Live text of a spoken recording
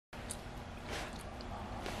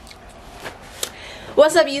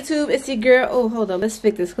What's up, YouTube? It's your girl. Oh, hold on, let's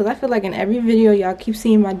fix this because I feel like in every video y'all keep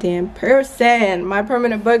seeing my damn person, my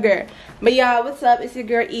permanent booger. But y'all, what's up? It's your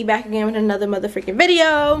girl E back again with another motherfucking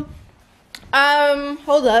video.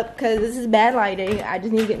 Hold up, because this is bad lighting. I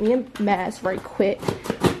just need to get me a mask right quick.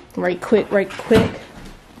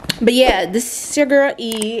 But yeah, this is your girl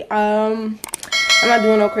E. I'm not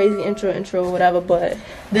doing no crazy intro whatever, but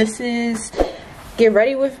this is get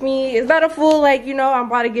ready with me. It's not a full, like, you know, I'm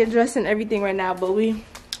about to get dressed and everything right now, but we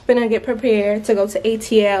finna get prepared to go to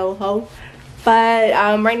ATL, ho. But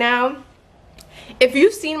right now, if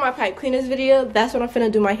you've seen my pipe cleaners video, that's what I'm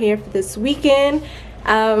finna do my hair for this weekend.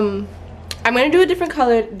 I'm gonna do a different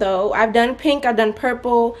color though. I've done pink, I've done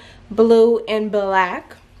purple, blue, and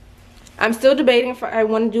black. I'm still debating if I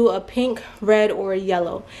want to do a pink, red, or a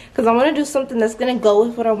yellow, because I want to do something that's gonna go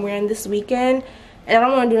with what I'm wearing this weekend, and I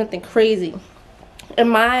don't want to do nothing crazy. And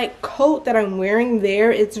my coat that I'm wearing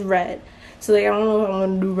there, it's red. So like, I don't know if I'm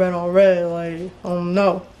gonna do red on red, like, I don't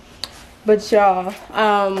know. But y'all,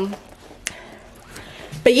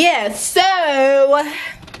 but yeah, so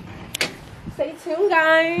stay tuned,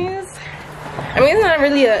 guys. I mean, it's not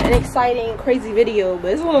really an exciting, crazy video,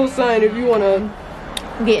 but it's a little something if you wanna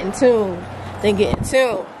get in tune, then get in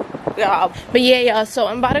tune, y'all. But yeah, y'all, so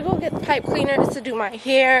I'm about to go get the pipe cleaners to do my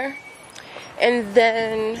hair, and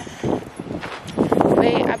then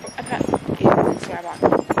wait, I it's my box.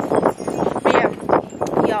 But yeah,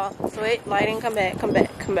 y'all, so wait, lighting, come back.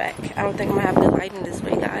 I don't think I'm gonna have good lighting this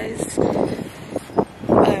way, guys.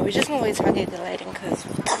 We're just gonna wait till I get the lighting, cause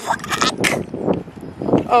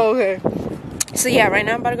oh, okay. So yeah, right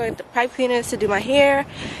now I'm about to go get the pipe cleaners to do my hair,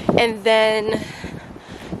 and then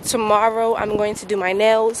tomorrow I'm going to do my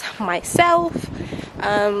nails myself.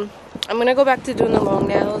 I'm gonna go back to doing the long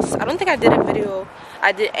nails. I don't think I did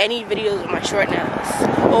any videos with my short nails.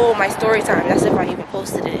 Oh, my story time, that's if I even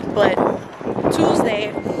posted it. But Tuesday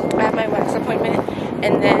I have my wax appointment,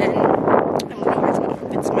 and then I'm gonna wax my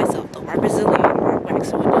armpits myself though, my Brazilian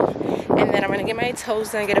wax window. And then I'm gonna get my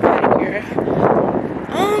toes done, get a pedicure.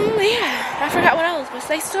 Yeah, I forgot what else, but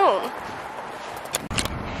stay tuned.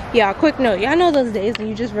 Yeah, quick note, y'all know those days when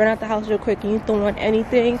you just run out the house real quick and you don't want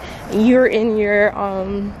anything, and you're in your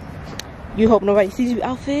you hope nobody sees you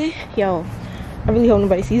outfit? Yo, I really hope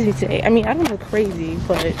nobody sees me today. I mean, I don't look crazy,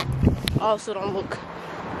 but I also don't look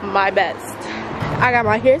my best. I got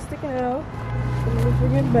my hair sticking out. I'm gonna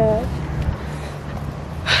bring it back.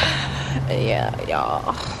 Yeah,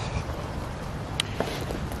 y'all.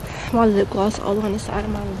 My lip gloss all on the side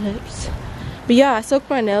of my lips. But yeah, I soaked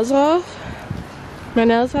my nails off. My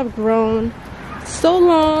nails have grown so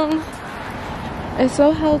long and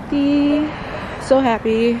so healthy, so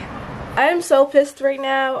happy. I am so pissed right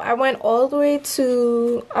now. I went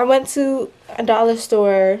to a dollar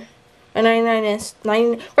store, a 99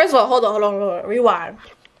 First of all, hold on, rewind.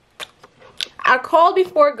 I called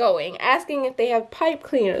before going, asking if they have pipe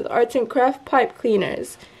cleaners, arts and craft pipe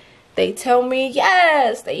cleaners. They tell me,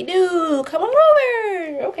 yes, they do. Come on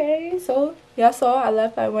over. Okay, so y'all saw, I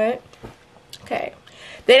left, I went. Okay.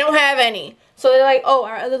 They don't have any. So they're like, oh,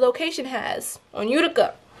 our other location has on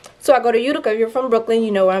Utica. So I go to Utica. If you're from Brooklyn,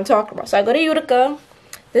 you know what I'm talking about. So I go to Utica.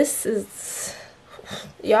 This is,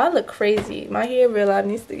 y'all look crazy. My hair real life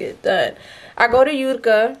needs to get done. I go to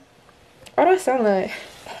Utica. What do I sound like?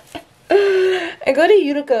 I go to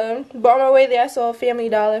Utica, but on my way there I saw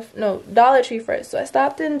Dollar Tree first. So I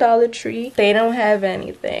stopped in Dollar Tree. They don't have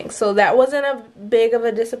anything. So that wasn't a big of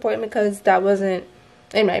a disappointment because that wasn't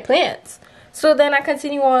in my plans. So then I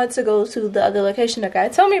continue on to go to the other location that guy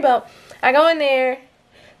told me about. I go in there.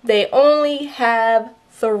 They only have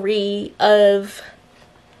 3 of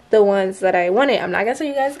the ones that I wanted. I'm not going to tell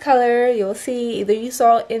you guys the color. You'll see. Either you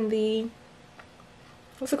saw it in the,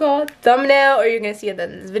 what's it called? Thumbnail, or you're going to see it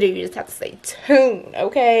in this video. You just have to stay tuned,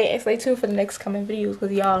 okay? And stay tuned for the next coming videos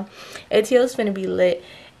because y'all, ATL is finna be lit.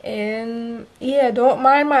 And yeah, don't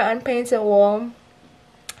mind my unpainted wall.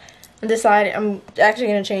 I decided I'm actually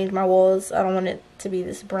going to change my walls. I don't want it to be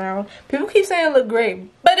this brown. People keep saying it look gray,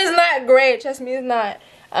 but it's not gray. Trust me, it's not.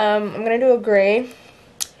 I'm going to do a gray.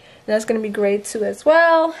 That's going to be gray too as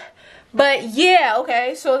well. But yeah,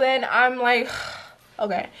 okay. So then I'm like,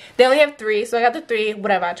 okay. They only have 3, so I got the 3.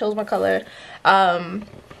 Whatever, I chose my color. I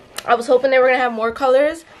was hoping they were going to have more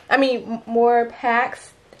colors. I mean, more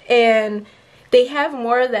packs. And they have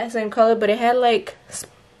more of that same color, but it had like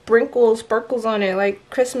sparkles on it, like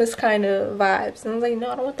Christmas kind of vibes. And I was like,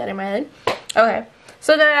 no, I don't want that in my head. Okay,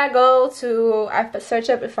 so then I search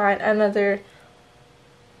up and find another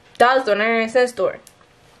dollar store, 99-cent store.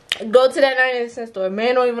 Go to that 99-cent store.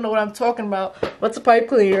 Man, don't even know what I'm talking about. What's a pipe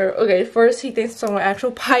cleaner? Okay, first he thinks I'm talking about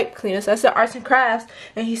actual pipe cleaner. So I said arts and crafts,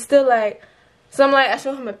 and he's still like, So I'm like, I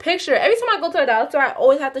show him a picture. Every time I go to a dollar store, I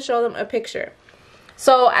always have to show them a picture.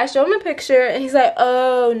 So I show him a picture, and he's like,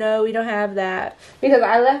 oh, no, we don't have that. Because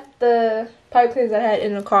I left the pipe cleaners I had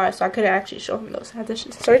in the car, so I couldn't actually show him those. I had to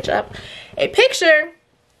search up a picture.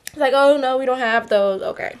 He's like, oh, no, we don't have those.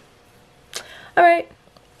 Okay. All right.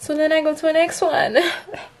 So then I go to the next one.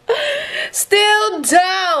 Still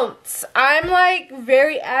don't. I'm like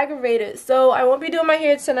very aggravated. So I won't be doing my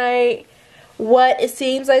hair tonight. What it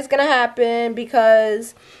seems like is going to happen,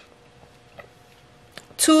 because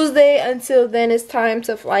Tuesday until then it's time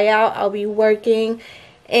to fly out. I'll be working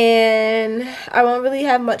and I won't really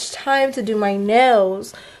have much time to do my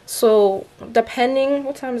nails. So depending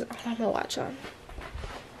what time is, I have my watch on.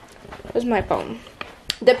 Where's my phone?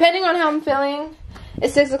 Depending on how I'm feeling,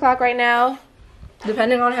 it's 6 o'clock right now.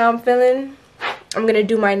 Depending on how I'm feeling, I'm gonna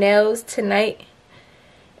do my nails tonight,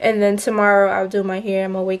 and then tomorrow I'll do my hair.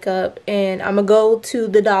 I'm gonna wake up and I'm gonna go to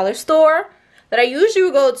the dollar store that I usually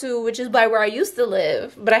would go to, which is by where I used to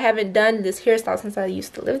live, but I haven't done this hairstyle since I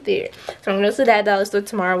used to live there. So I'm gonna go to that dollar store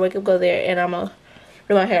tomorrow, wake up, go there, and I'm gonna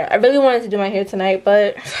do my hair. I really wanted to do my hair tonight,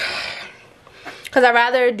 but because I'd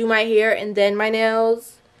rather do my hair and then my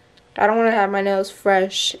nails. I don't want to have my nails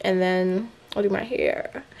fresh and then I'll do my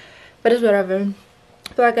hair, but it's whatever.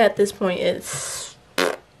 I feel like at this point it's,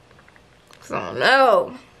 I don't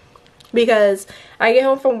know, because I get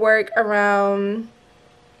home from work around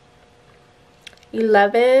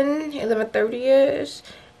 11:30ish,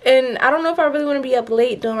 and I don't know if I really want to be up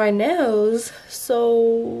late doing my nails.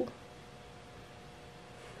 So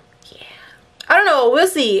yeah, I don't know, we'll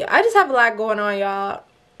see. I just have a lot going on, y'all,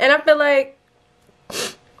 and I feel like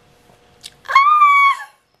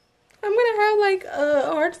I'm gonna have like a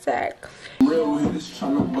heart attack. Real hitters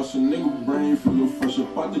tryna bust a nigga brain for your fresh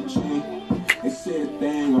up out the chain. They said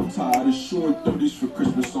thing, I'm tired of shooting 30s for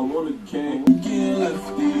Christmas. I'm on the can. You get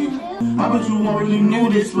lefty. I bet you won't really knew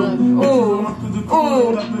this look. Ooh,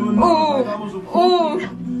 ooh, ooh, ooh.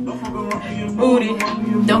 Moody.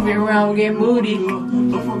 Don't be around, we'll get moody.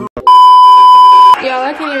 Y'all,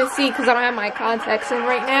 I can't even see because I don't have my contacts in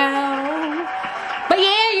right now. But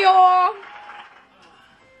yeah, y'all.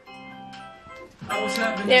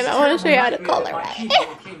 Damn, I want to show you how to color it.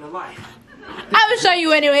 I will show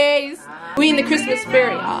you anyways. We in the Christmas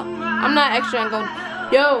spirit, y'all. I'm not extra. I'm going,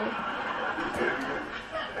 yo.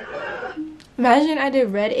 Imagine I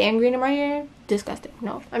did red and green in my hair. Disgusting.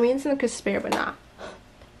 No, I mean it's in the Christmas spirit, but nah.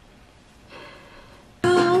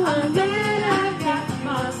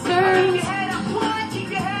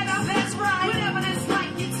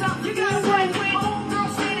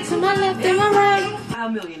 To my left and my right. I'm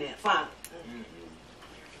a millionaire. Fine.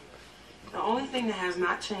 The only thing that has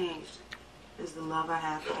not changed is the love I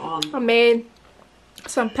have for all of you. I made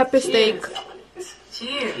some pepper steak.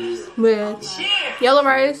 Cheers. With yellow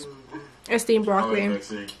rice and steamed broccoli. What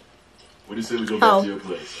do you say we go back to your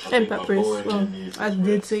place? And peppers. Well, I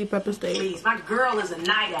did say pepper steak. Please, my girl is a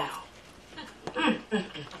night owl.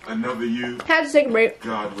 Another you. Had to take a break.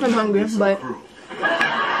 I'm hungry, but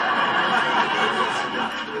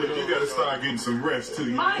You gotta start getting some rest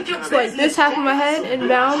too. like this half of my head and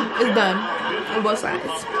down is done on both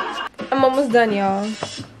sides. I'm almost done, y'all.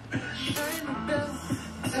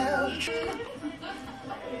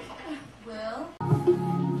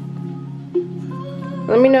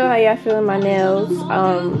 Let me know how y'all feeling my nails.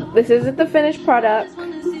 This isn't the finished product.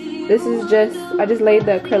 This is just, I just laid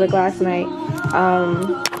the acrylic last night.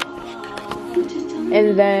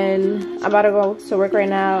 And then I'm about to go to work right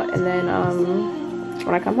now, and then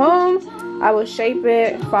when I come home, I will shape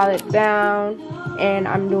it, file it down, and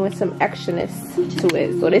I'm doing some extraness to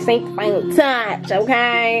it. So this ain't the final touch,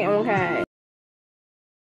 okay? Okay.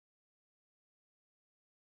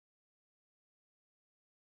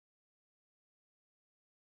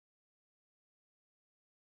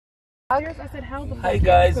 Hi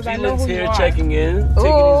guys, G-Lin's here checking in, taking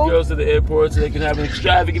these girls to the airport so they can have an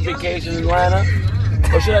extravagant vacation in Atlanta.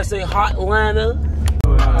 Or should I say hot Atlanta?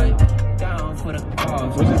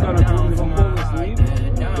 What's this gonna do? If I'm pulling asleep,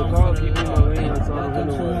 the car keep me my lane that's on the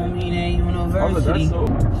window. Oh, that's so.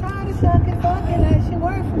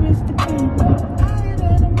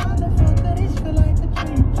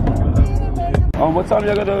 What time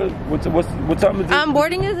y'all gotta? What time is it?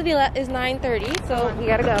 Boarding is 9:30, so we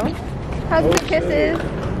gotta go. Hugs and kisses.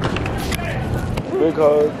 Big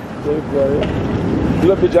hug, big brother. You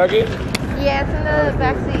left your jacket? Yeah, it's in the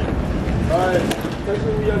back seat. Alright, text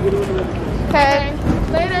me when y'all get over there. Okay.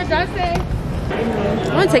 Later, drive safe. I'm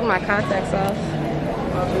gonna take my contacts off.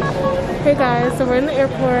 Hey guys, so we're in the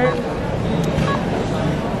airport.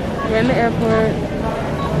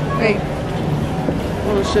 Wait.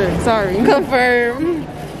 Oh shit, sorry. Confirm.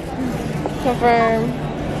 Confirm.